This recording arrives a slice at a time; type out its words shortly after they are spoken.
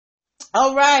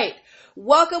All right.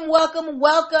 Welcome, welcome,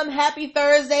 welcome. Happy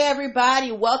Thursday,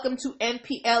 everybody. Welcome to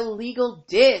NPL Legal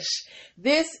Dish.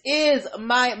 This is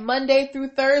my Monday through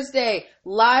Thursday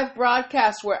live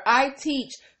broadcast where I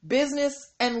teach business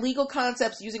and legal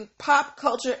concepts using pop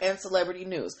culture and celebrity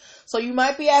news. So you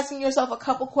might be asking yourself a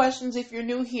couple questions if you're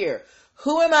new here.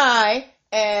 Who am I?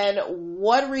 And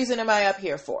what reason am I up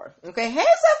here for? Okay. Hey,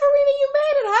 Zephyrina, you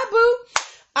made it. Hi, boo.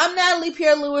 I'm Natalie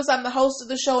Pierre-Louis. I'm the host of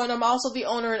the show, and I'm also the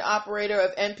owner and operator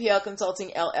of NPL Consulting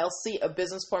LLC, a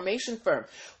business formation firm.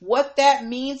 What that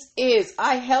means is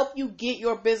I help you get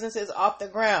your businesses off the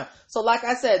ground. So like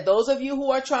I said, those of you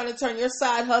who are trying to turn your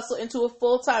side hustle into a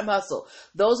full-time hustle,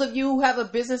 those of you who have a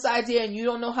business idea and you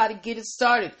don't know how to get it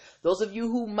started, those of you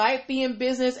who might be in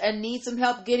business and need some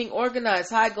help getting organized,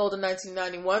 hi, Golden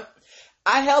 1991.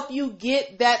 I help you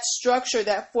get that structure,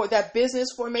 that business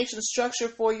formation structure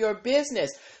for your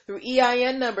business through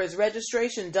EIN numbers,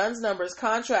 registration, DUNS numbers,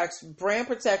 contracts, brand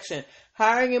protection,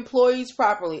 hiring employees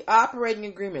properly, operating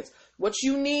agreements. What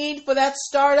you need for that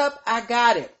startup, I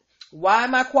got it. Why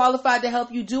am I qualified to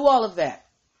help you do all of that?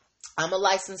 I'm a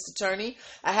licensed attorney.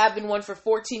 I have been one for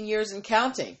 14 years and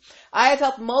counting. I have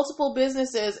helped multiple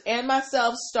businesses and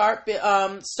myself start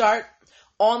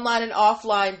online and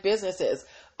offline businesses.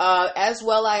 As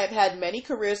well, I have had many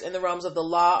careers in the realms of the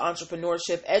law,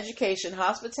 entrepreneurship, education,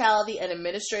 hospitality, and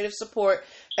administrative support.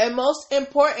 And most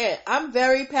important, I'm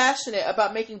very passionate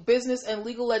about making business and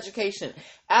legal education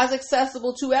as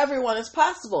accessible to everyone as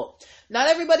possible. Not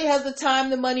everybody has the time,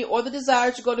 the money, or the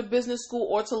desire to go to business school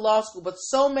or to law school, but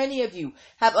so many of you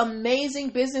have amazing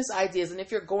business ideas. And if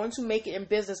you're going to make it in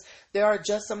business, there are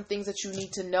just some things that you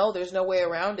need to know. There's no way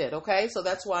around it, okay? So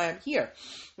that's why I'm here.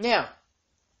 Now,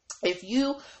 if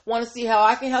you want to see how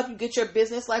I can help you get your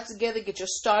business life together, get your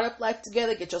startup life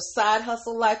together, get your side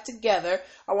hustle life together,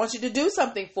 I want you to do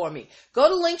something for me. Go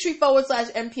to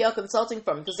Linktree/NPL Consulting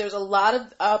Firm because there's a lot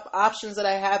of options that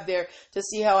I have there to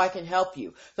see how I can help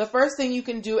you. The first thing you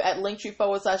can do at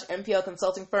Linktree/NPL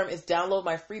Consulting Firm is download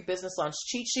my free business launch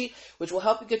cheat sheet, which will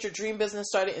help you get your dream business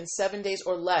started in 7 days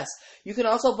or less. You can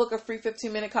also book a free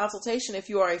 15-minute consultation if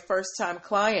you are a first-time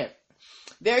client.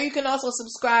 There you can also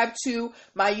subscribe to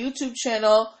my YouTube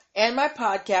channel and my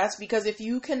podcast because if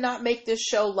you cannot make this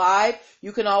show live,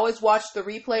 you can always watch the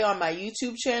replay on my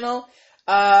YouTube channel.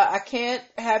 I can't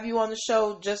have you on the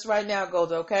show just right now,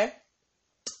 Golda, okay?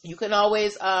 You can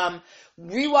always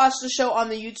rewatch the show on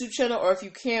the YouTube channel, or if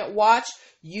you can't watch,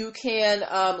 you can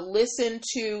listen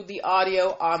to the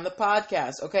audio on the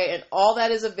podcast, okay? And all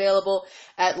that is available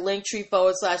at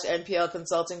Linktree/NPL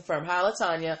Consulting Firm. Hi,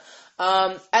 LaTanya.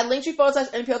 At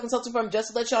Linktree/NPL Consulting Firm, just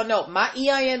to let y'all know, my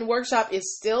EIN workshop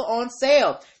is still on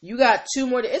sale. You got 2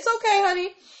 more days. It's okay,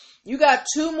 honey. You got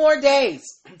 2 more days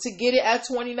to get it at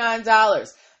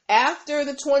 $29. After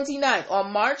the 29th,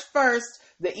 on March 1st,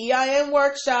 the EIN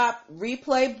workshop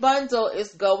replay bundle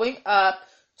is going up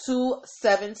to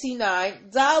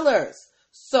 $79.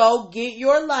 So get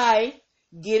your life,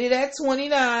 get it at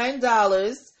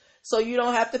 $29 so you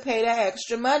don't have to pay that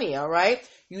extra money, all right?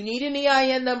 You need an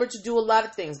EIN number to do a lot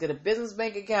of things. Get a business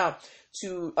bank account,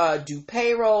 to do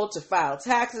payroll, to file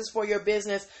taxes for your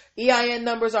business. EIN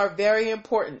numbers are very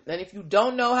important. And if you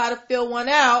don't know how to fill one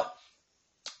out,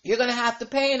 you're going to have to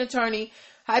pay an attorney,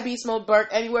 hi Beast Mode Burke,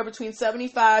 anywhere between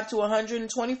 $75 to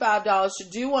 $125 to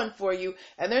do one for you.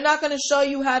 And they're not going to show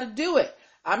you how to do it.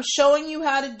 I'm showing you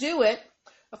how to do it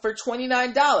for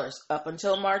 $29 up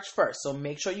until March 1st. So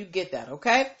make sure you get that,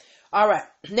 okay? All right.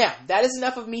 Now, that is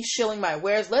enough of me shilling my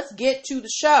wares. Let's get to the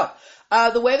show.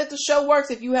 The way that the show works,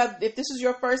 if this is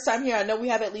your first time here, I know we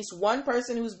have at least one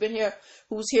person who's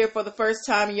here for the first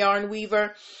time, Yarn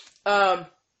Weaver. I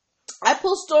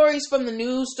pull stories from the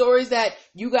news, stories that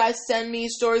you guys send me,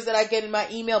 stories that I get in my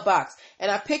email box.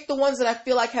 And I pick the ones that I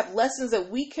feel like have lessons that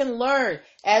we can learn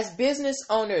as business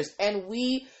owners, and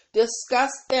we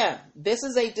discuss them. This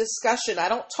is a discussion. I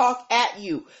don't talk at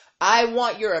you. I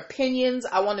want your opinions.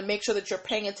 I want to make sure that you're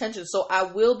paying attention. So I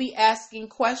will be asking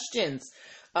questions.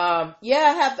 I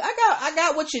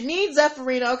got what you need,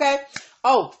 Zephyrina, okay?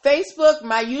 Oh, Facebook,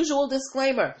 my usual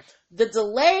disclaimer. The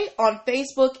delay on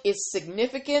Facebook is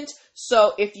significant.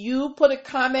 So if you put a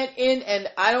comment in and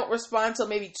I don't respond till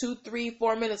maybe 2, 3,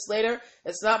 4 minutes later,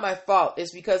 it's not my fault.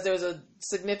 It's because there's a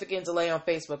significant delay on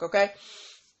Facebook, okay?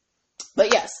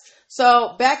 But yes,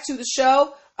 so back to the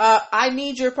show. I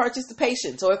need your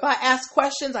participation. So if I ask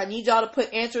questions, I need y'all to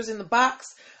put answers in the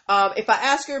box. If I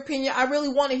ask your opinion, I really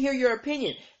want to hear your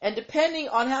opinion. And depending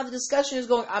on how the discussion is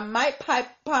going, I might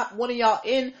pop one of y'all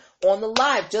in on the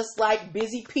live, just like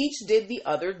Busy Peach did the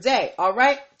other day. All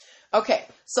right? Okay,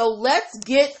 so let's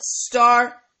get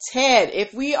started. Ted.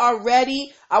 If we are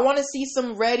ready, I want to see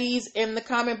some readies in the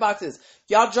comment boxes.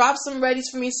 Y'all drop some readies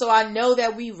for me so I know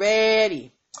that we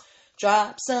ready.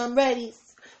 Drop some readies.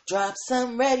 Drop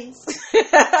some readies.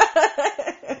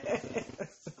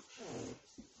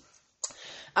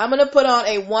 I'm going to put on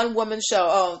a one-woman show.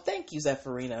 Oh, thank you,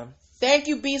 Zephyrina. Thank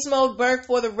you, Beast Mode Burke,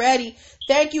 for the ready.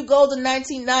 Thank you, Golden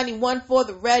 1991, for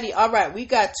the ready. All right, we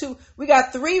got 3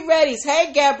 readies.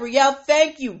 Hey, Gabrielle,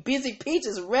 thank you. Busy Peach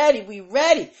is ready. We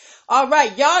ready. All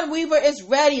right, Yarn Weaver is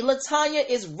ready. Latanya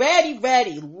is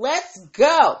ready. Let's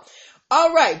go.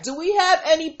 All right, do we have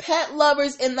any pet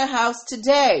lovers in the house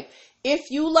today?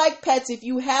 If you like pets, if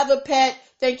you have a pet,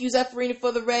 thank you, Zephyrina,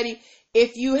 for the ready.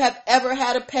 If you have ever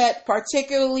had a pet,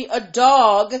 particularly a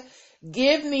dog,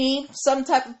 give me some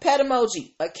type of pet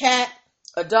emoji. A cat,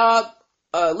 a dog,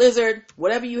 a lizard,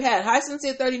 whatever you had. Hi,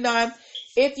 Sincere39.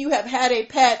 If you have had a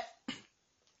pet,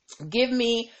 give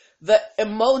me the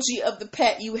emoji of the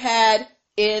pet you had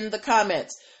in the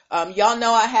comments. Y'all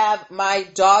know I have my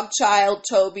dog child,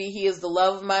 Toby. He is the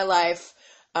love of my life.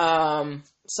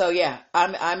 So yeah,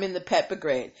 I'm in the pet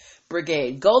brigade.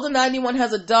 Golden 91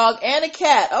 has a dog and a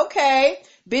cat. Okay.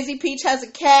 Busy Peach has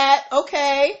a cat.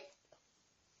 Okay.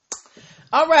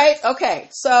 All right. Okay.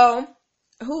 So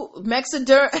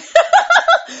Mexaduran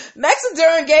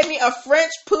gave me a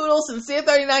French poodle. Sincere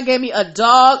 39 gave me a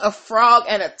dog, a frog,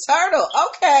 and a turtle.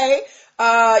 Okay.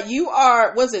 You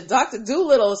are, was it Dr.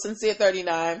 Doolittle, Sincere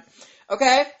 39?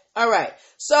 Okay. All right.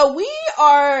 So we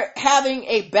are having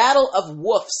a battle of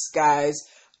woofs, guys.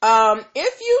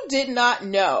 If you did not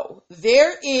know,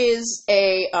 there is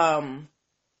a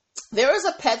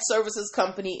pet services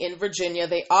company in Virginia.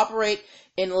 They operate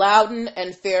in Loudoun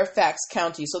and Fairfax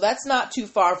County. So that's not too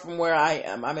far from where I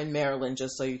am. I'm in Maryland,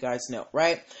 just so you guys know,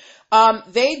 right?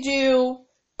 They do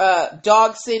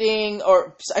dog sitting,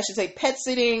 or I should say pet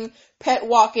sitting, pet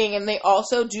walking, and they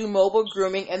also do mobile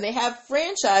grooming, and they have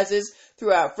franchises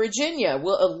throughout Virginia.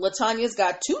 Well, Latanya's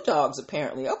got 2 dogs,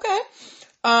 apparently. Okay.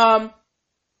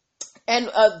 And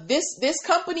this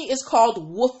company is called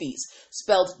Woofies,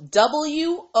 spelled WOOFIE''S.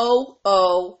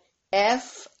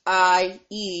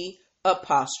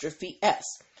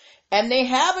 And they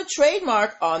have a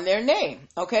trademark on their name.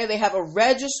 Okay, they have a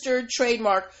registered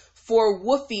trademark for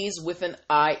Woofies with an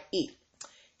IE.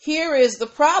 Here is the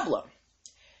problem.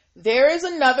 There is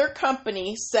another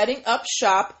company setting up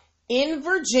shop in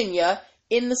Virginia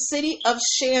in the city of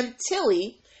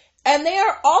Chantilly, and they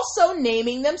are also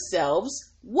naming themselves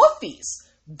Woofies,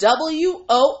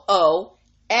 WOOFYS.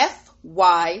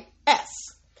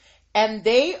 And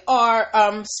they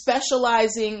are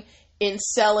specializing in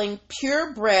selling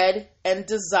purebred and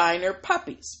designer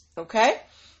puppies. Okay?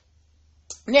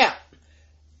 Now,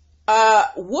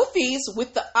 Woofies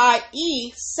with the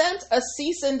IE sent a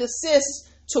cease and desist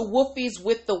to Woofies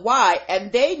with the Y,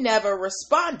 and they never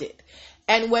responded.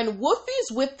 And when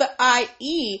Woofies with the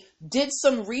IE did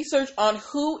some research on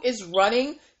who is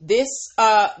running this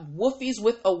Woofies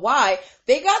with a Y,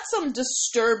 they got some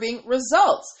disturbing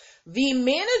results. The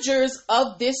managers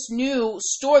of this new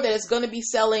store that is going to be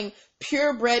selling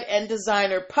purebred and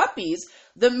designer puppies,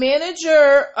 the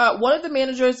manager, one of the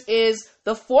managers is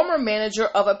the former manager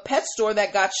of a pet store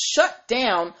that got shut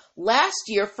down last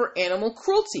year for animal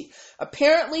cruelty.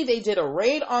 Apparently, they did a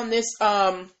raid on this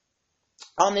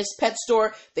pet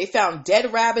store. They found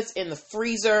dead rabbits in the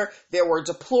freezer. There were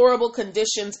deplorable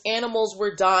conditions. Animals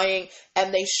were dying,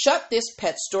 and they shut this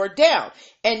pet store down.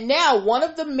 And now one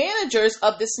of the managers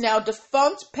of this now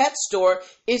defunct pet store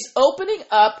is opening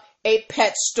up a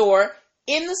pet store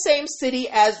in the same city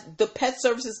as the pet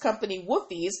services company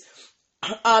Woofies,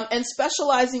 and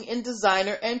specializing in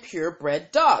designer and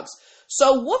purebred dogs.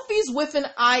 So Woofies with an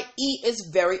IE is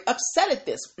very upset at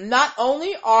this. Not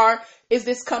only is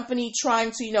this company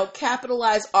trying to,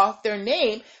 capitalize off their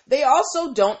name, they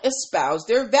also don't espouse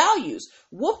their values.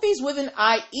 Woofies with an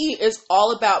IE is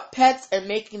all about pets and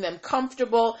making them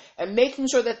comfortable and making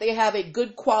sure that they have a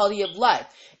good quality of life.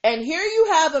 And here you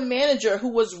have a manager who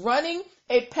was running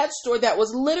a pet store that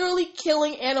was literally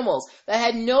killing animals, that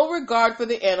had no regard for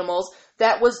the animals,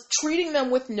 that was treating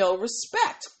them with no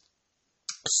respect.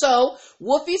 So,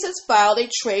 Woofies has filed a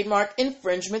trademark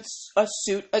infringement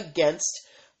suit against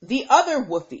the other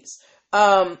Woofies.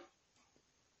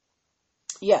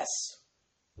 Yes.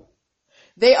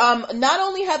 They not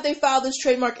only have they filed this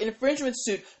trademark infringement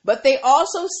suit, but they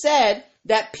also said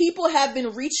that people have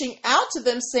been reaching out to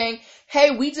them saying,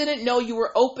 hey, we didn't know you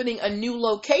were opening a new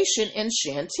location in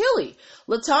Chantilly.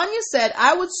 Latanya said,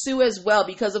 I would sue as well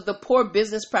because of the poor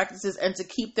business practices and to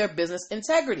keep their business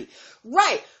integrity.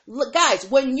 Right. Look, guys,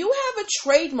 when you have a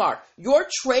trademark, your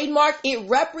trademark, it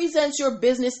represents your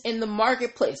business in the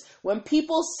marketplace. When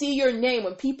people see your name,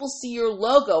 when people see your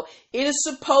logo, it is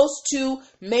supposed to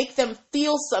make them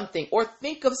feel something or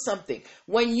think of something.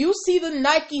 When you see the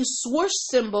Nike swoosh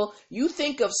symbol, you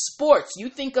think of sports, you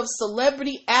think of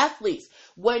celebrity athletes.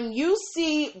 When you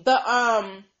see the,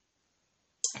 I'm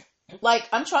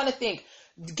trying to think,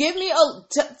 give me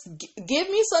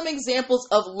some examples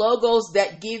of logos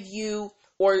that give you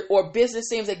or business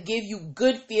names that give you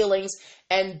good feelings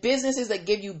and businesses that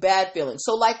give you bad feelings.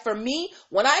 So like for me,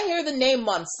 when I hear the name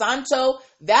Monsanto,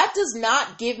 that does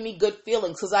not give me good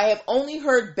feelings because I have only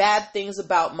heard bad things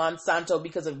about Monsanto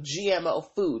because of GMO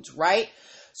foods, right?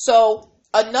 So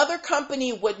another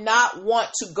company would not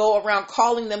want to go around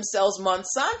calling themselves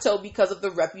Monsanto because of the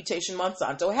reputation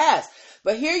Monsanto has.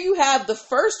 But here you have the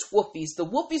first Woofies, the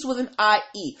Woofies with an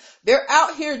IE. They're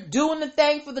out here doing the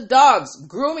thing for the dogs,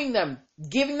 grooming them,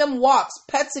 giving them walks,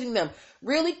 pet sitting them,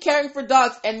 really caring for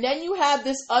dogs. And then you have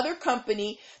this other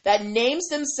company that names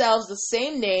themselves the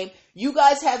same name. You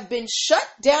guys have been shut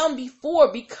down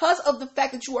before because of the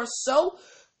fact that you are so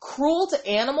cruel to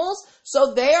animals.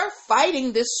 So they are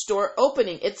fighting this store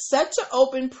opening. It's set to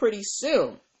open pretty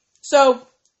soon. So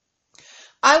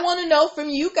I want to know from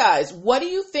you guys, what do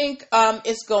you think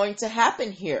is going to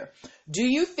happen here? Do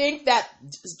you think that,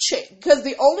 because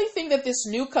the only thing that this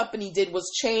new company did was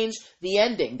change the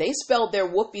ending. They spelled their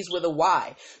Woofies with a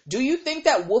Y. Do you think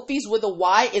that Woofies with a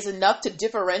Y is enough to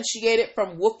differentiate it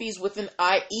from Woofies with an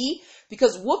IE?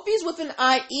 Because Woofies with an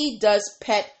IE does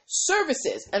pet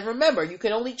services. And remember, you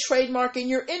can only trademark in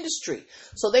your industry.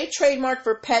 So they trademark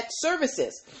for pet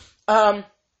services.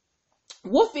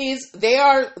 Woofies, they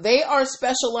are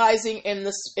specializing in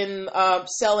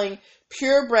selling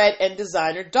purebred and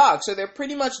designer dogs. So they're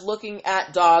pretty much looking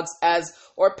at dogs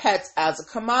or pets as a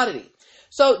commodity.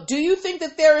 So do you think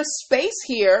that there is space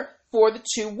here for the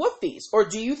two Woofies? Or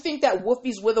do you think that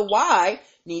Woofies with a Y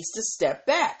needs to step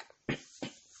back?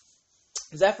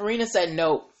 Zephyrina said,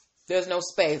 no, there's no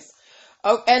space.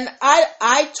 Oh, and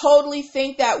I totally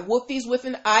think that Woofies with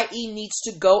an IE needs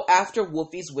to go after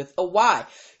Woofies with a Y.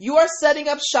 You are setting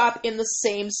up shop in the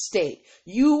same state.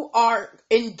 You are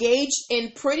engaged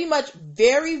in pretty much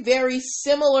very, very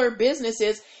similar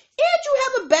businesses, and you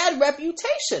have a bad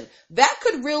reputation. That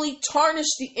could really tarnish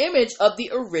the image of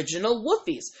the original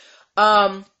Woofies.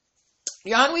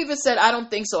 Jan Weaver said, I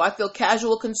don't think so. I feel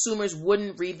casual consumers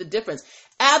wouldn't read the difference.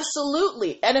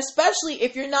 Absolutely. And especially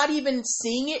if you're not even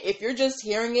seeing it, if you're just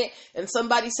hearing it and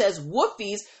somebody says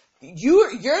Woofies,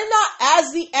 you're not,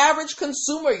 as the average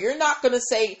consumer, you're not going to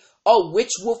say, oh,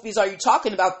 which Woofies are you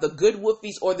talking about? The good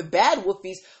Woofies or the bad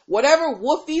Woofies? Whatever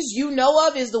Woofies you know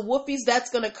of is the Woofies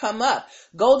that's going to come up.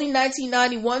 Goldie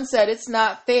 1991 said it's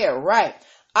not fair. Right.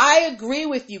 I agree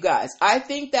with you guys. I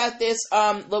think that this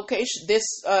location,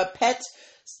 this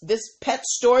pet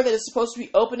store that is supposed to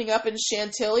be opening up in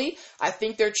Chantilly, I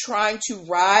think they're trying to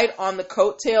ride on the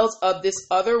coattails of this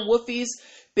other Woofies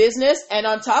business. And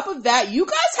on top of that, you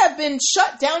guys have been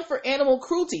shut down for animal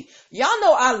cruelty. Y'all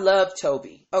know I love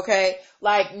Toby, okay?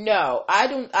 Like, no, I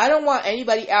don't want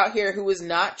anybody out here who is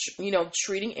not,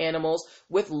 treating animals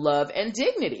with love and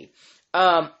dignity.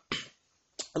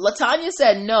 LaTanya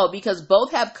said no, because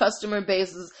both have customer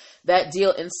bases that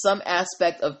deal in some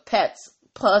aspect of pets,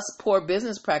 plus poor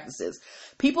business practices.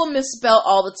 People misspell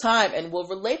all the time and will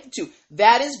relate the two.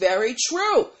 That is very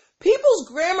true. People's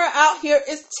grammar out here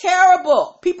is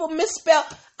terrible. People misspell.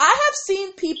 I have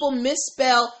seen people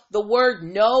misspell the word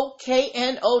no,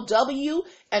 K-N-O-W,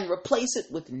 and replace it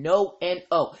with no,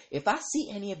 N-O. If I see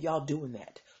any of y'all doing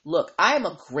that, look, I am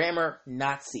a grammar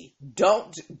Nazi.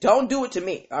 Don't do it to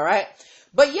me, all right?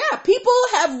 But yeah, people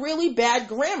have really bad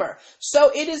grammar.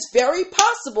 So it is very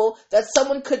possible that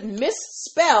someone could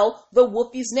misspell the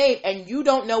Woofie's name and you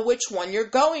don't know which one you're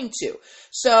going to.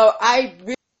 So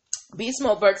Beast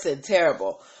Mode Burke said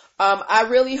terrible. I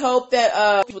really hope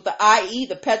that with the IE,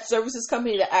 the pet services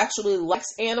company that actually likes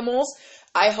animals,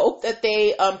 I hope that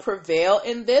they prevail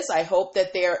in this. I hope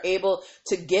that they are able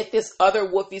to get this other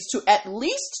Woofies to at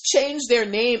least change their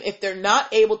name if they're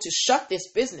not able to shut this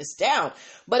business down.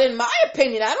 But in my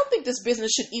opinion, I don't think this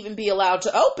business should even be allowed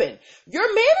to open.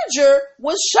 Your manager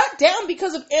was shut down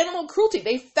because of animal cruelty.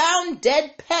 They found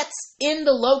dead pets in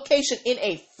the location in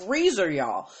a freezer,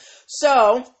 y'all.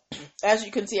 So, as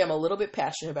you can see, I'm a little bit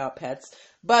passionate about pets.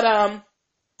 But,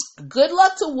 good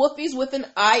luck to Woofies with an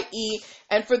IE.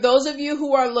 And for those of you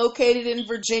who are located in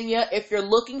Virginia, if you're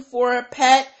looking for a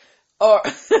pet, or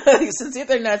Sincere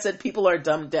 39 said people are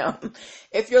dumbed down.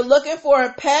 If you're looking for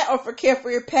a pet or for care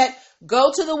for your pet,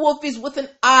 go to the Woofies with an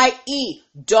IE.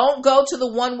 Don't go to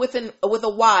the one with a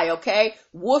Y, okay?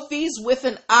 Woofies with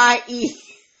an IE.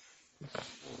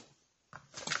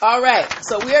 All right,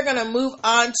 so we are going to move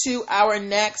on to our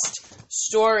next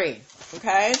story,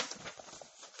 okay?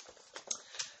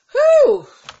 Whew,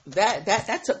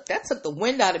 that took the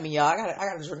wind out of me, y'all. I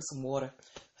gotta drink some water.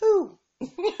 Whew.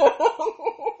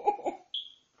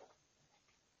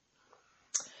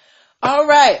 All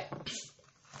right.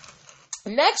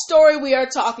 Next story we are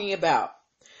talking about.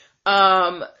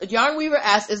 Yarn Weaver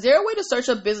asked, is there a way to search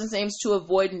up business names to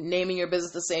avoid naming your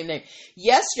business the same name?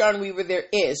 Yes, Yarn Weaver, there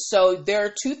is. So there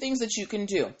are two things that you can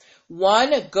do.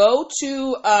 One, go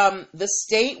to the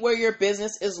state where your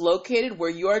business is located,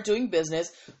 where you are doing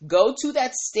business. Go to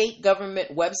that state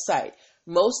government website.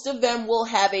 Most of them will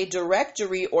have a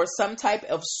directory or some type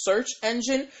of search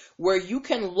engine where you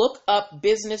can look up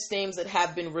business names that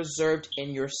have been reserved in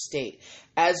your state.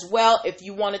 As well, if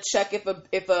you want to check if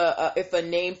a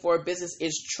name for a business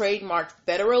is trademarked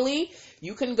federally,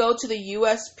 you can go to the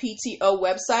USPTO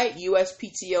website,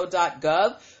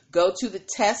 uspto.gov. Go to the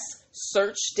test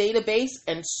search database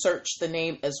and search the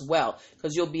name as well,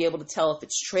 because you'll be able to tell if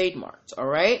it's trademarked. All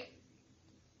right.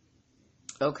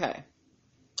 Okay.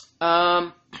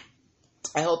 I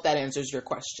hope that answers your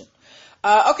question.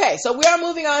 Okay, so we are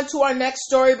moving on to our next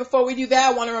story. Before we do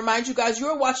that, I want to remind you guys, you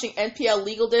are watching NPL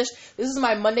Legal Dish. This is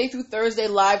my Monday through Thursday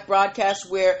live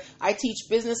broadcast where I teach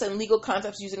business and legal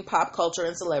concepts using pop culture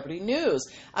and celebrity news.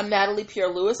 I'm Natalie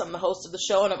Pierre-Lewis. I'm the host of the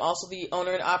show, and I'm also the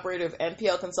owner and operator of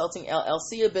NPL Consulting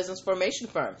LLC, a business formation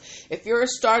firm. If you're a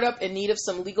startup in need of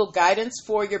some legal guidance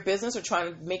for your business or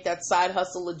trying to make that side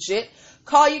hustle legit,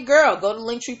 call your girl. Go to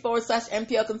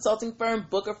Linktree/NPL Consulting Firm,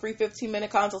 book a free 15-minute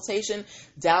consultation,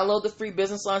 download the free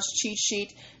business launch cheat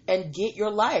sheet, and get your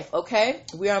life, okay?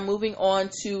 We are moving on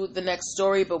to the next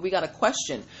story, but we got a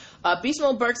question. Beast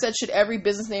Mode Burke said, should every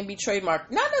business name be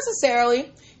trademarked? Not necessarily.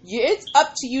 It's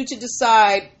up to you to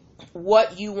decide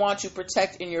what you want to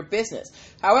protect in your business.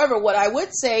 However, what I would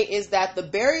say is that the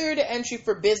barrier to entry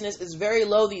for business is very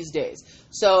low these days.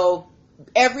 So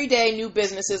every day new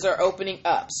businesses are opening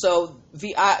up. So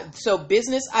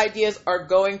business ideas are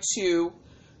going to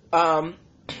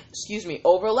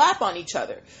overlap on each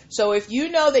other. So if you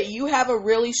know that you have a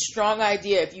really strong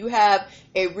idea, if you have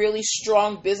a really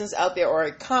strong business out there or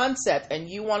a concept and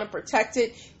you want to protect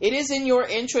it, it is in your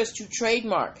interest to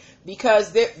trademark,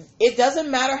 because it doesn't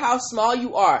matter how small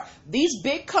you are. These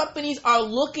big companies are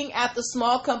looking at the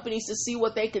small companies to see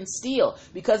what they can steal,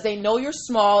 because they know you're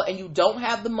small and you don't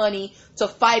have the money to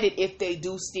fight it if they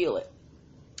do steal it.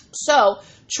 So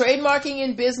trademarking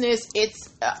in business,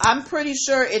 I'm pretty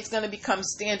sure it's going to become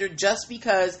standard just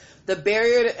because the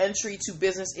barrier to entry to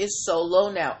business is so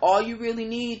low now. All you really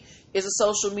need is a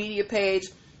social media page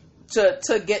to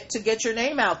get your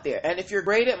name out there. And if you're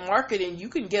great at marketing, you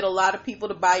can get a lot of people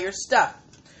to buy your stuff.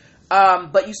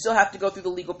 But you still have to go through the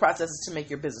legal processes to make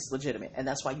your business legitimate. And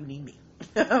that's why you need me.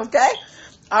 Okay?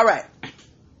 All right.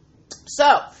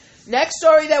 So next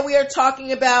story that we are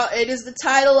talking about, it is the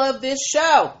title of this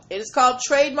show. It is called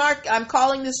I'm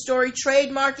calling this story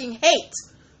Trademarking Hate.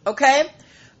 Okay?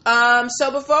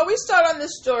 So before we start on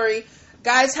this story,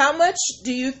 guys, how much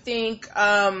do you think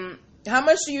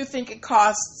it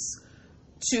costs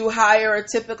to hire a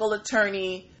typical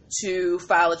attorney to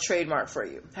file a trademark for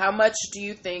you? How much do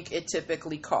you think it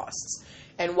typically costs?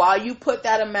 And while you put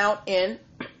that amount in,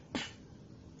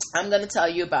 I'm going to tell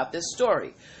you about this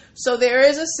story. So there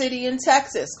is a city in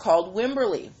Texas called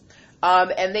Wimberley,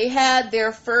 and they had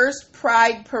their first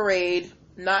Pride Parade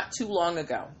not too long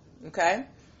ago, okay?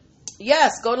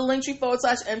 Yes, go to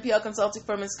Linktree/NPL Consulting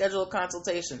Firm and schedule a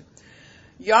consultation.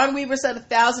 Yarn Weaver said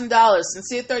 $1,000.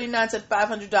 Sincere 39 said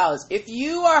 $500. If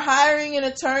you are hiring an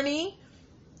attorney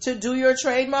to do your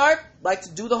trademark, like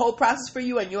to do the whole process for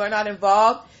you, and you are not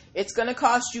involved, it's going to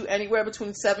cost you anywhere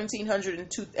between $1,700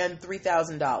 and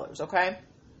 $3,000, okay?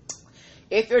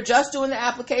 If you're just doing the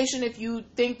application, if you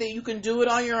think that you can do it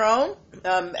on your own,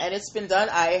 and it's been done,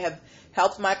 I have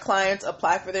helped my clients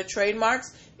apply for their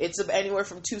trademarks. It's anywhere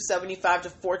from $275 to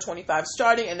 $425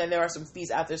 starting, and then there are some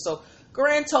fees out there. So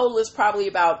grand total is probably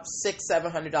about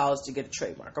 $600-700 to get a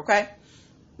trademark. Okay?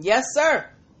 Yes, sir.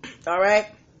 All right.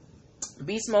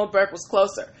 Beast Mode Burke was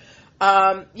closer.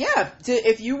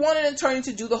 If you want an attorney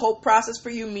to do the whole process for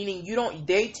you, meaning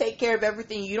they take care of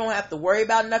everything, you don't have to worry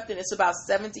about nothing, it's about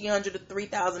 $1,700 to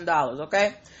 $3,000,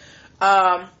 okay?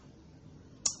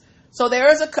 So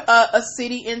there is a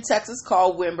city in Texas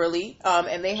called Wimberley,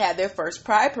 and they had their first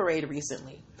Pride Parade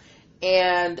recently.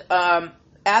 And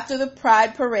after the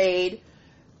Pride Parade,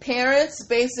 parents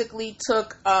basically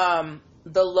took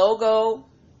the logo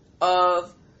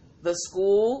of the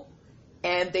school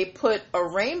and they put a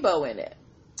rainbow in it.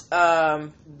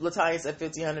 Latanya said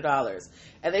 $1,500,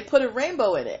 and they put a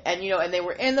rainbow in it, and and they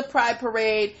were in the Pride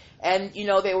Parade, and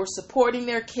they were supporting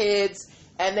their kids,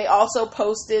 and they also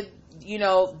posted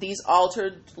these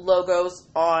altered logos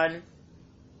on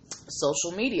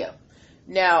social media.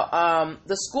 Now,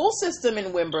 the school system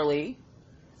in Wimberley,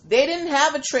 they didn't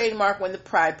have a trademark when the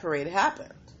Pride Parade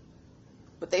happened,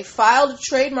 but they filed a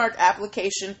trademark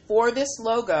application for this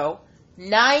logo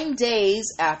 9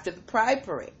 days after the Pride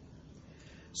Parade.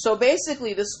 So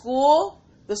basically, the school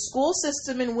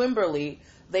system in Wimberley,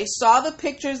 they saw the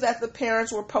pictures that the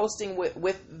parents were posting with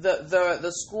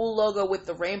the school logo with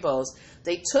the rainbows.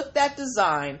 They took that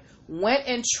design, went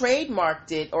and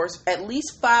trademarked it, or at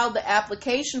least filed the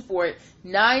application for it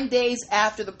 9 days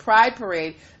after the Pride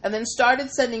Parade, and then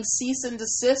started sending cease and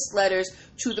desist letters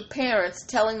to the parents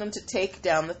telling them to take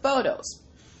down the photos.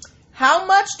 How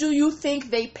much do you think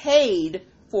they paid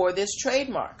for this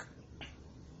trademark?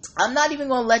 I'm not even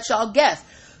going to let y'all guess.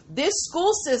 This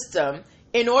school system,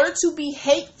 in order to be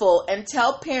hateful and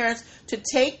tell parents to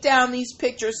take down these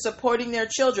pictures supporting their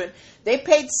children, they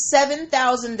paid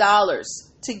 $7,000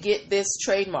 to get this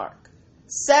trademark.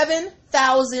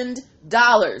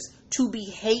 $7,000 to be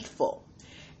hateful.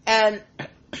 And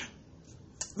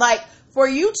for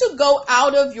you to go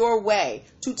out of your way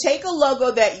to take a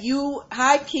logo that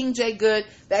hi King J Good,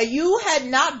 that you had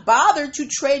not bothered to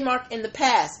trademark in the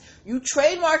past. You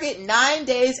trademark it 9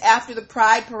 days after the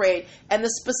Pride Parade, and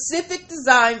the specific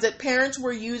designs that parents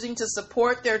were using to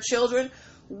support their children.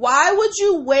 Why would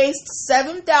you waste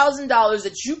 $7,000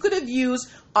 that you could have used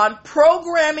on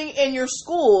programming in your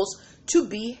schools to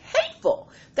be hateful?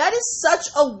 That is such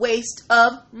a waste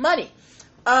of money.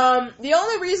 The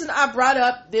only reason I brought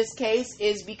up this case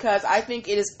is because I think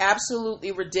it is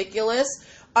absolutely ridiculous.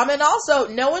 And also,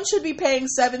 no one should be paying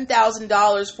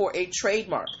 $7,000 for a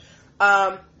trademark.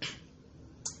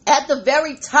 At the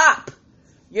very top,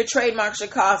 your trademark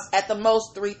should cost at the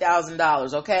most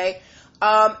 $3,000, okay?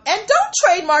 And don't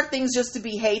trademark things just to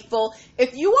be hateful.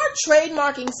 If you are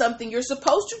trademarking something, you're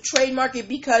supposed to trademark it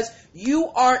because you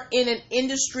are in an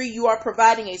industry, you are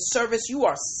providing a service, you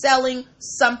are selling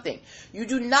something. You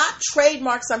do not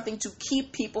trademark something to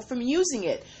keep people from using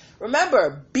it.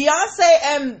 Remember,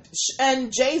 Beyonce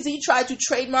and Jay-Z tried to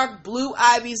trademark Blue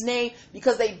Ivy's name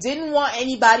because they didn't want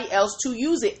anybody else to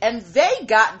use it. And they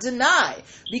got denied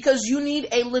because you need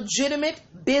a legitimate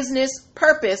business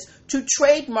purpose to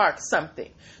trademark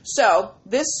something. So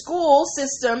this school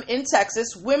system in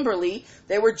Texas, Wimberley,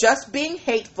 they were just being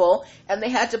hateful and they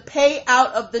had to pay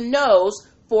out of the nose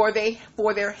for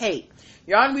their hate.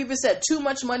 Yarn Weaver said too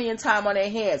much money and time on their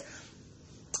hands.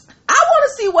 I want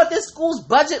to see what this school's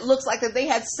budget looks like that they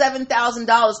had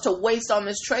 $7,000 to waste on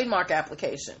this trademark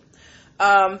application.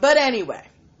 But anyway,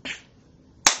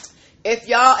 if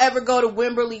y'all ever go to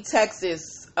Wimberley,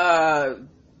 Texas,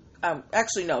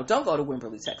 actually no, don't go to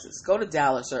Wimberley, Texas. Go to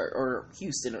Dallas or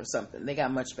Houston or something. They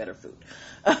got much better food.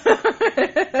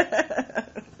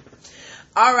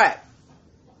 All right.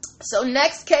 So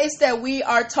next case that we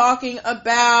are talking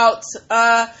about,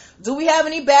 do we have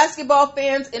any basketball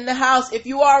fans in the house? If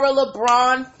you are a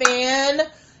LeBron fan,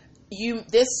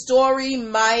 this story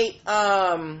might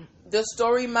kind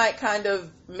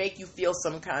of make you feel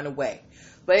some kind of way.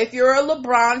 But if you're a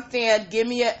LeBron fan, give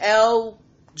me an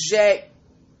LJ.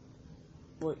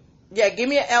 Yeah, give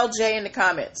me an LJ in the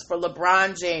comments for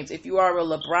LeBron James. If you are a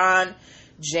LeBron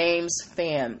James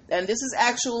fan. And this is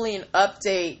actually an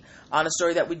update on a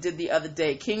story that we did the other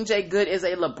day. King J Good is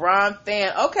a LeBron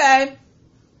fan. Okay.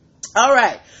 All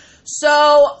right.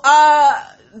 So,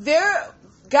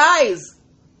 guys,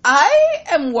 I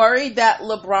am worried that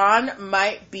LeBron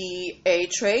might be a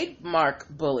trademark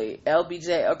bully.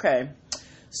 LBJ. Okay.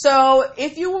 So,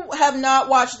 if you have not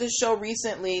watched this show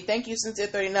recently, thank you,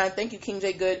 Cynthia39. Thank you, King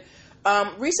J Good.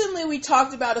 Recently we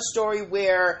talked about a story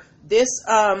where this,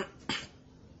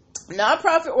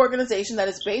 nonprofit organization that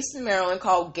is based in Maryland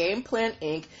called Game Plan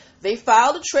Inc. They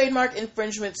filed a trademark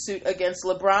infringement suit against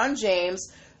LeBron James,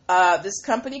 this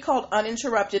company called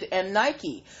Uninterrupted, and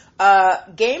Nike.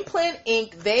 Game Plan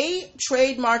Inc., they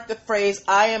trademarked the phrase,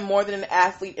 "I am more than an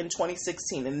athlete" in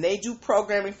 2016. And they do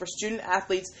programming for student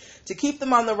athletes to keep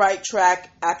them on the right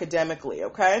track academically,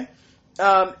 okay?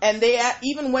 And they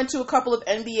even went to a couple of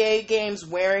NBA games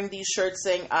wearing these shirts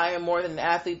saying, "I am more than an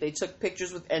athlete." They took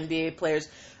pictures with NBA players.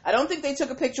 I don't think they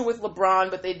took a picture with LeBron,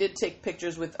 but they did take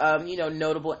pictures with,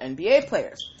 notable NBA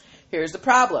players. Here's the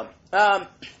problem.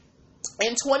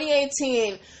 In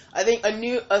 2018, I think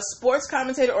a sports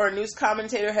commentator or a news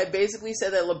commentator had basically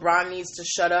said that LeBron needs to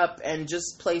shut up and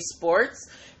just play sports.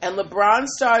 And LeBron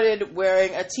started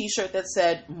wearing a T-shirt that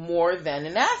said "more than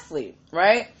an athlete,"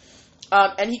 right?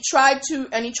 And he tried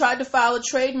to file a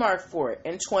trademark for it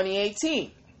in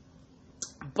 2018.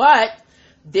 But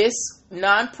this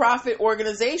nonprofit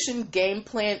organization, Game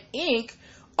Plan Inc.,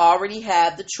 already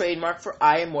had the trademark for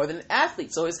 "I am more than an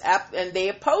athlete." So and they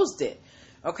opposed it.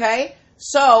 Okay?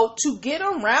 So, to get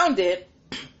around it,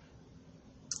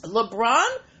 LeBron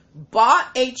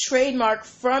bought a trademark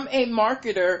from a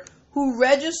marketer who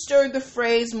registered the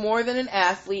phrase "more than an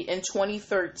athlete" in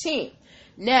 2013.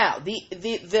 Now,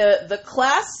 the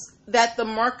class that the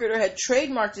marketer had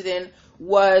trademarked it in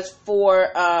was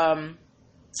for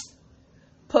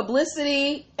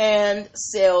publicity and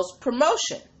sales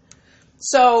promotion.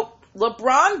 So,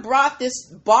 LeBron bought this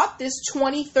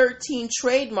 2013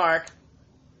 trademark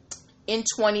in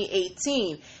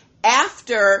 2018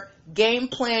 after Game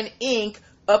Plan Inc.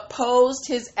 opposed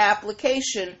his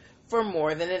application for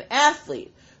 "more than an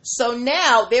athlete." So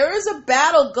now there is a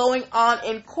battle going on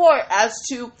in court as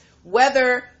to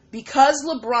whether, because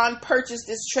LeBron purchased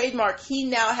this trademark, he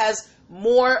now has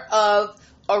more of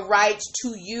a right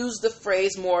to use the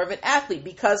phrase "more of an athlete"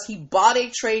 because he bought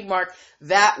a trademark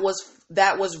that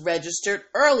was registered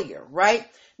earlier, right?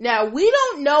 Now, we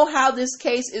don't know how this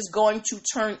case is going to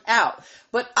turn out,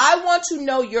 but I want to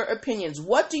know your opinions.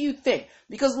 What do you think?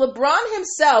 Because LeBron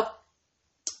himself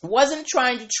wasn't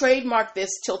trying to trademark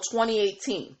this till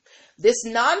 2018. This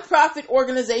nonprofit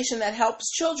organization that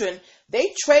helps children,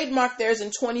 they trademarked theirs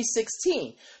in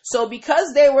 2016. So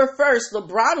because they were first,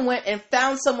 LeBron went and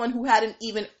found someone who had an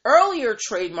even earlier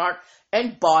trademark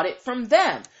and bought it from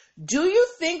them. Do you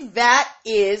think that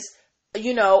is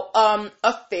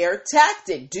a fair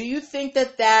tactic? Do you think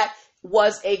that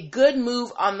was a good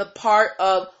move on the part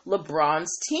of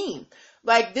LeBron's team?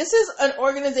 Like, this is an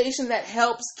organization that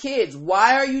helps kids.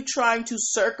 Why are you trying to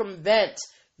circumvent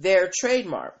their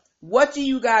trademark? What do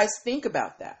you guys think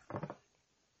about that?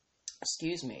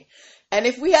 Excuse me. And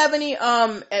if we have any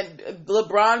and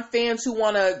LeBron fans who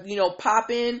want to,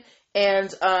 pop in and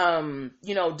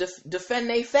defend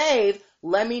their fave,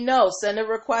 let me know. Send a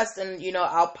request and,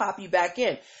 I'll pop you back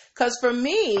in. Because for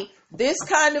me, this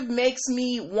kind of makes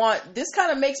me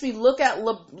look at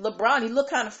LeBron. He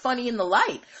looked kind of funny in the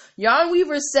light. Yarn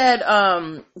Weaver said,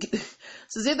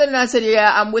 Sazitha said,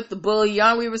 yeah, I'm with the bully.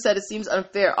 Yarn Weaver said, it seems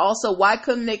unfair. Also, why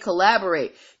couldn't they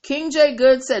collaborate? King J.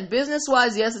 Good said,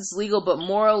 business-wise, yes, it's legal, but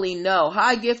morally, no.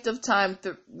 Hi, gift of time.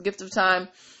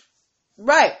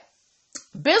 Right.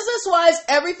 Business-wise,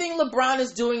 everything LeBron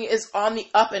is doing is on the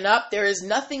up and up. There is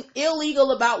nothing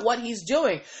illegal about what he's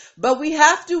doing. But we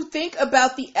have to think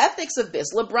about the ethics of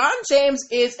this. LeBron James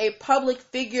is a public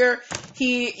figure.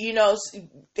 He,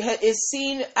 is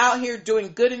seen out here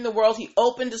doing good in the world. He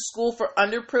opened a school for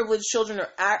underprivileged children or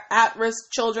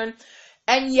at-risk children.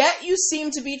 And yet you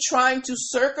seem to be trying to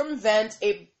circumvent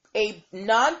a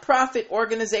nonprofit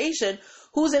organization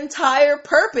whose entire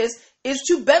purpose is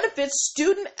to benefit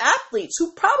student athletes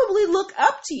who probably look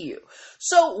up to you.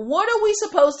 So what are we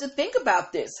supposed to think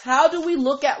about this? How do we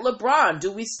look at LeBron?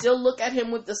 Do we still look at him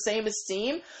with the same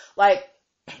esteem? Like,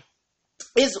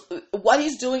 is what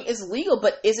he's doing is legal,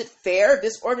 but is it fair?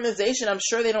 This organization, I'm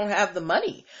sure they don't have the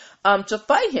money to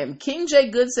fight him. King J.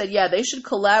 Good said, yeah, they should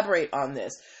collaborate on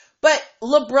this. But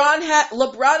LeBron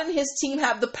and his team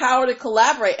have the power to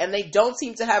collaborate, and they don't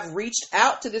seem to have reached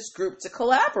out to this group to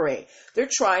collaborate. They're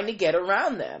trying to get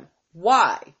around them.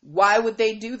 Why? Why would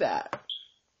they do that?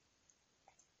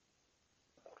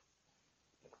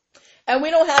 And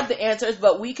we don't have the answers,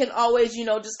 but we can always,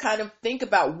 just kind of think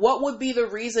about what would be the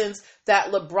reasons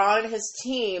that LeBron and his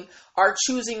team are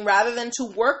choosing, rather than to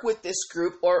work with this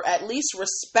group or at least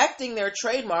respecting their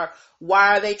trademark,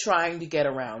 why are they trying to get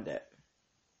around it?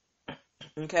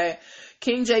 Okay.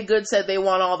 King J. Good said they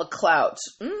want all the clout.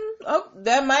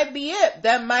 That might be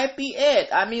it.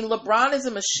 I mean, LeBron is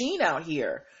a machine out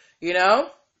here, He was trying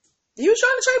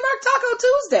to trademark Taco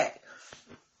Tuesday.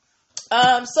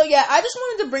 So yeah, I just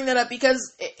wanted to bring that up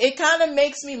because it kind of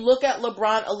makes me look at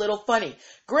LeBron a little funny.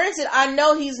 Granted, I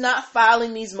know he's not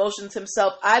filing these motions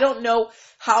himself. I don't know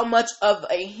how much of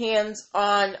a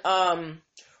hands-on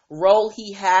role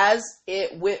he has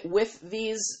with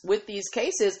these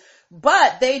cases.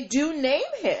 But they do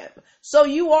name him. So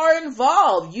you are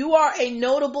involved. You are a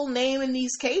notable name in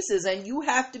these cases, and you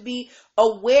have to be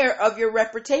aware of your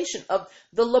reputation, of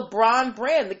the LeBron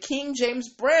brand, the King James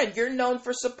brand. You're known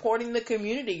for supporting the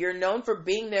community. You're known for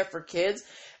being there for kids,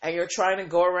 and you're trying to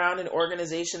go around an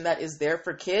organization that is there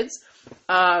for kids.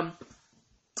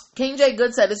 King J.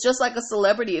 Good said, it's just like a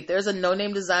celebrity. If there's a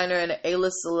no-name designer and an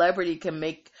A-list celebrity can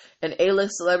make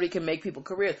people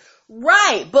careers.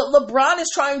 Right, but LeBron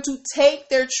is trying to take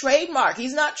their trademark.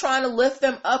 He's not trying to lift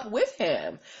them up with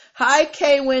him. Hi,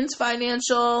 K-Wins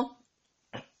Financial.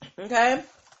 Okay?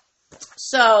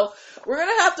 So, we're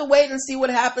going to have to wait and see what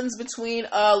happens between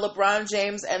LeBron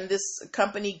James and this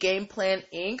company, Game Plan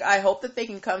Inc. I hope that they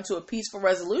can come to a peaceful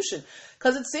resolution,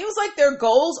 because it seems like their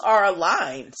goals are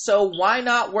aligned. So, why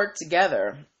not work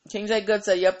together? King J. Good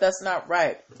said, yep, that's not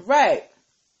right. Right.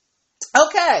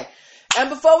 Okay. And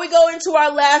before we go into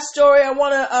our last story, I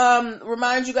want to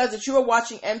remind you guys that you are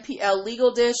watching NPL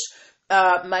Legal Dish,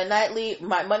 my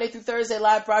Monday through Thursday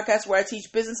live broadcast where I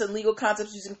teach business and legal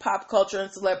concepts using pop culture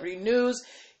and celebrity news.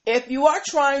 If you are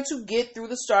trying to get through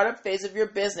the startup phase of your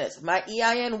business, my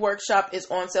EIN workshop is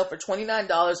on sale for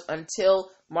 $29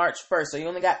 until March 1st. So you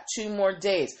only got 2 more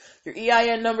days. Your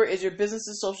EIN number is your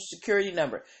business's social security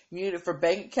number. You need it for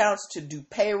bank accounts, to do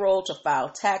payroll, to file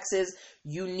taxes.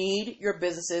 You need your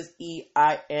business's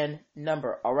EIN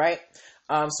number. All right.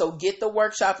 So get the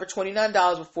workshop for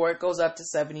 $29 before it goes up to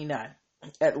 $79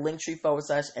 at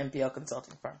Linktree/NPL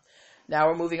Consulting Firm. Now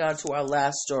we're moving on to our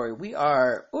last story.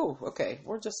 We're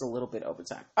just a little bit over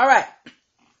time. All right.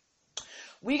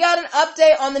 We got an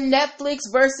update on the Netflix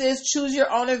versus Choose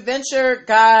Your Own Adventure,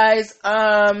 guys.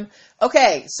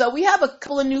 Okay, so we have a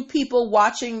couple of new people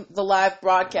watching the live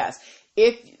broadcast.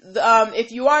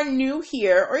 If you are new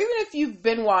here, or even if you've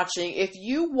been watching, if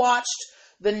you watched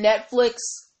the Netflix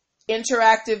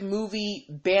interactive movie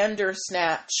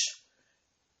Bandersnatch,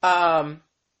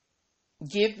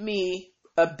 give me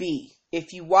a B.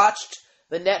 If you watched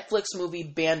the Netflix movie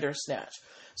Bandersnatch.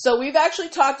 So we've actually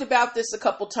talked about this a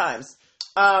couple times.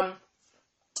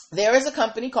 There is a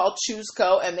company called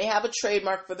ChooseCo, and they have a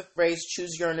trademark for the phrase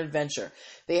 "Choose Your Own Adventure."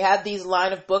 They had these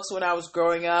line of books when I was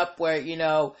growing up, where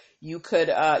you could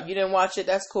you didn't watch it.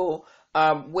 That's cool.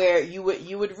 Where you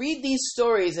would read these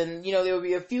stories, and there would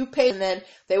be a few pages, and then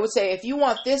they would say, if you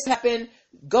want this to happen,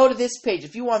 go to this page.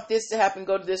 If you want this to happen,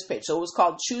 go to this page. So it was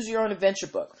called Choose Your Own Adventure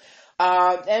book.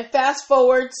 And fast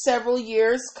forward several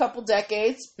years, couple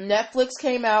decades, Netflix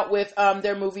came out with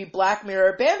their movie Black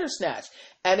Mirror Bandersnatch,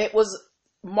 and it was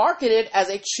marketed as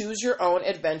a Choose Your Own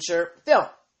Adventure film.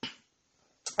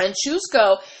 And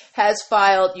ChooseCo has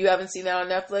filed, you haven't seen that on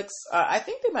Netflix? I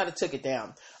think they might have took it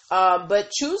down.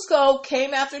 But ChooseCo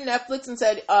came after Netflix and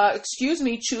said, excuse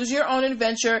me, Choose Your Own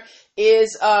Adventure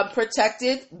is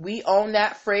protected. We own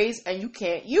that phrase and you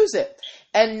can't use it.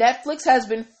 And Netflix has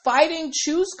been fighting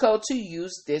ChooseCo to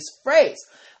use this phrase.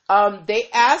 They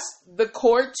asked the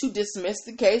court to dismiss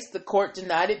the case. The court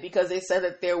denied it because they said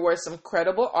that there were some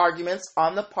credible arguments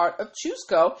on the part of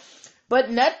ChooseCo. But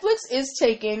Netflix is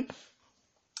taking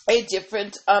a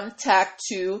different tack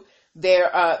to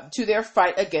their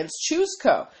fight against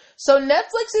ChooseCo. So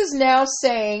Netflix is now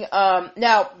saying,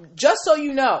 now, just so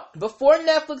you know, before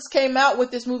Netflix came out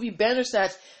with this movie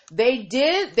Bandersnatch,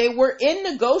 they were in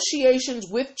negotiations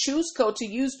with ChooseCo to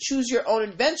use Choose Your Own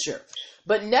Adventure.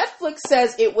 But Netflix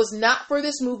says it was not for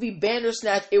this movie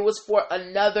Bandersnatch, it was for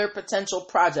another potential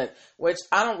project, which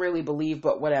I don't really believe,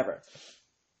 but whatever.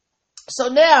 So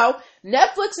now,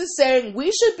 Netflix is saying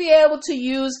we should be able to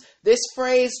use this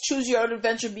phrase, Choose Your Own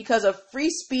Adventure, because of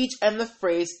free speech and the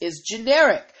phrase is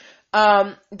generic.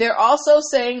 They're also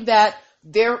saying that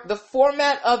the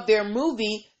format of their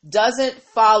movie doesn't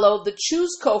follow the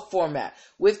ChooseCo format.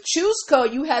 With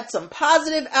ChooseCo, you had some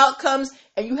positive outcomes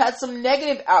and you had some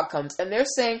negative outcomes. And they're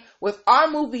saying with our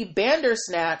movie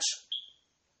Bandersnatch,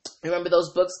 remember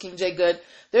those books, King J. Good?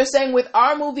 They're saying with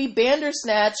our movie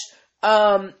Bandersnatch,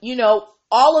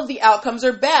 all of the outcomes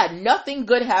are bad. Nothing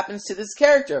good happens to this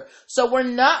character. So we're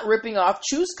not ripping off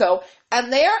ChooseCo.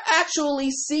 And they are actually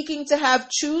seeking to have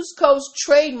ChooseCo's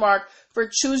trademark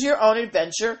for Choose Your Own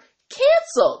Adventure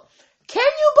canceled. Can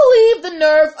you believe the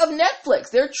nerve of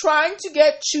Netflix? They're trying to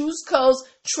get ChooseCo's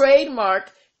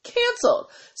trademark canceled.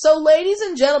 So ladies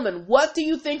and gentlemen, what do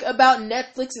you think about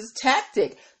Netflix's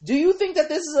tactic? Do you think that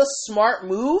this is a smart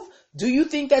move? Do you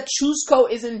think that ChooseCo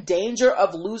is in danger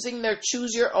of losing their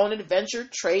Choose Your Own Adventure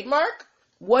trademark?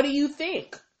 What do you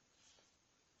think?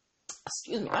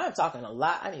 Excuse me, I'm talking a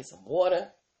lot. I need some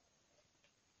water.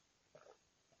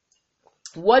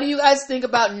 What do you guys think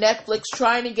about Netflix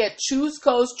trying to get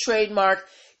ChooseCo's trademark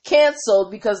canceled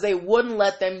because they wouldn't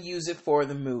let them use it for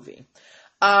the movie?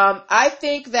 I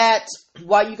think that,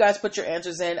 while you guys put your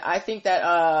answers in, I think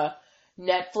that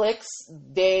Netflix,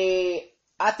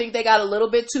 I think they got a little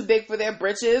bit too big for their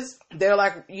britches. They're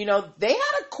like, they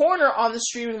had a corner on the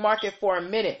streaming market for a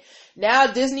minute. Now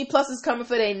Disney Plus is coming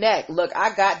for their neck. Look,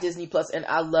 I got Disney Plus and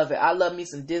I love it. I love me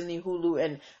some Disney, Hulu,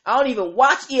 and I don't even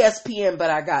watch ESPN, but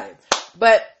I got it.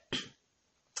 But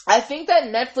I think that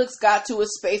Netflix got to a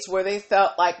space where they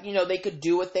felt like, they could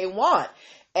do what they want.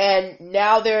 And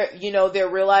now they're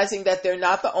realizing that they're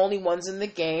not the only ones in the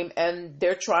game, and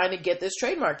they're trying to get this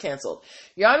trademark canceled.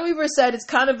 Jan Weaver said it's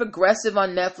kind of aggressive on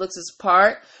Netflix's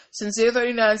part.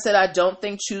 Sincere39 said, I don't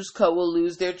think ChooseCo will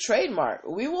lose their trademark.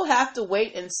 We will have to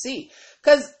wait and see.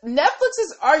 Because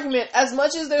Netflix's argument, as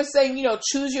much as they're saying,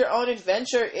 choose your own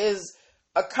adventure is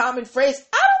a common phrase,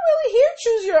 I don't really hear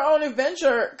choose your own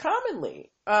adventure commonly.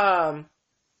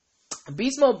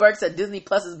 Beast Mode Burke said Disney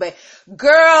Plus is bad.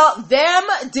 Girl, them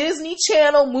Disney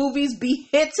Channel movies be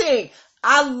hitting.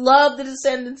 I love the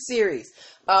Descendants series.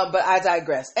 But I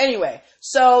digress. Anyway,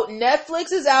 so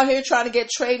Netflix is out here trying to get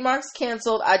trademarks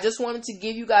canceled. I just wanted to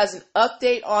give you guys an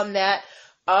update on that.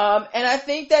 And I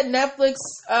think that Netflix,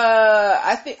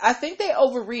 I think they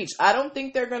overreach. I don't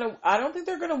think they're gonna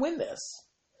win this.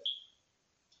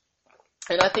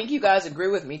 And I think you guys agree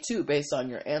with me too, based on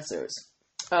your answers.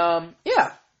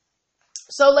 Yeah.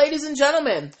 So, ladies and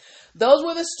gentlemen, those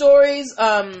were the stories.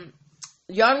 Jan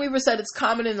Weaver said it's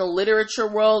common in the literature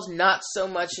world, not so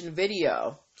much in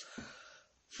video.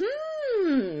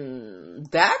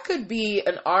 That could be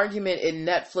an argument in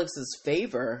Netflix's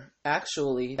favor,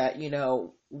 actually, that,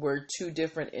 we're two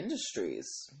different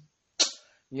industries.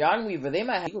 Jan Weaver, they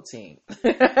might have a legal team.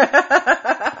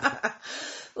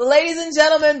 Ladies and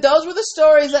gentlemen, those were the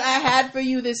stories that I had for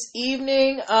you this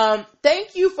evening.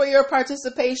 Thank you for your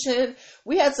participation.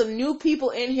 We had some new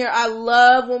people in here. I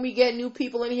love when we get new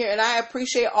people in here, and I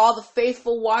appreciate all the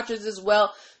faithful watchers as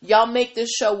well. Y'all make this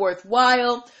show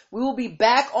worthwhile. We will be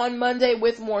back on Monday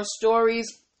with more stories.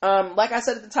 Like I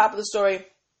said at the top of the story,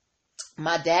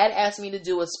 my dad asked me to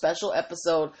do a special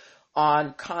episode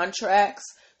on contracts.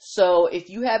 So if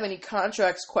you have any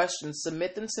contracts questions,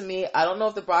 submit them to me. I don't know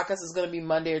if the broadcast is going to be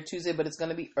Monday or Tuesday, but it's going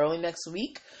to be early next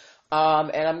week.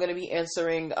 And I'm going to be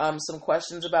answering some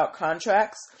questions about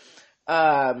contracts.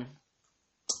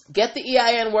 Get the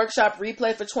EIN workshop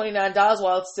replay for $29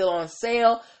 while it's still on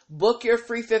sale. Book your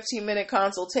free 15-minute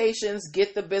consultations.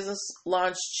 Get the business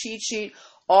launch cheat sheet.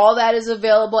 All that is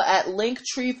available at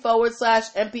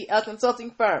Linktree/MPL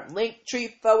Consulting Firm.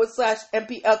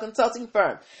 Linktree/MPL Consulting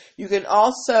Firm. You can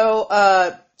also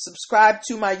subscribe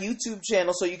to my YouTube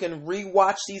channel so you can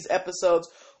rewatch these episodes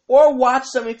or watch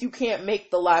them if you can't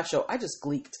make the live show. I just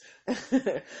gleeked.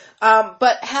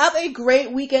 But have a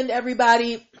great weekend,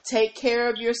 everybody. Take care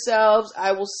of yourselves.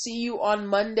 I will see you on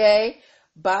Monday.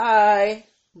 Bye.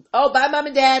 Oh, bye, Mom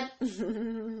and Dad.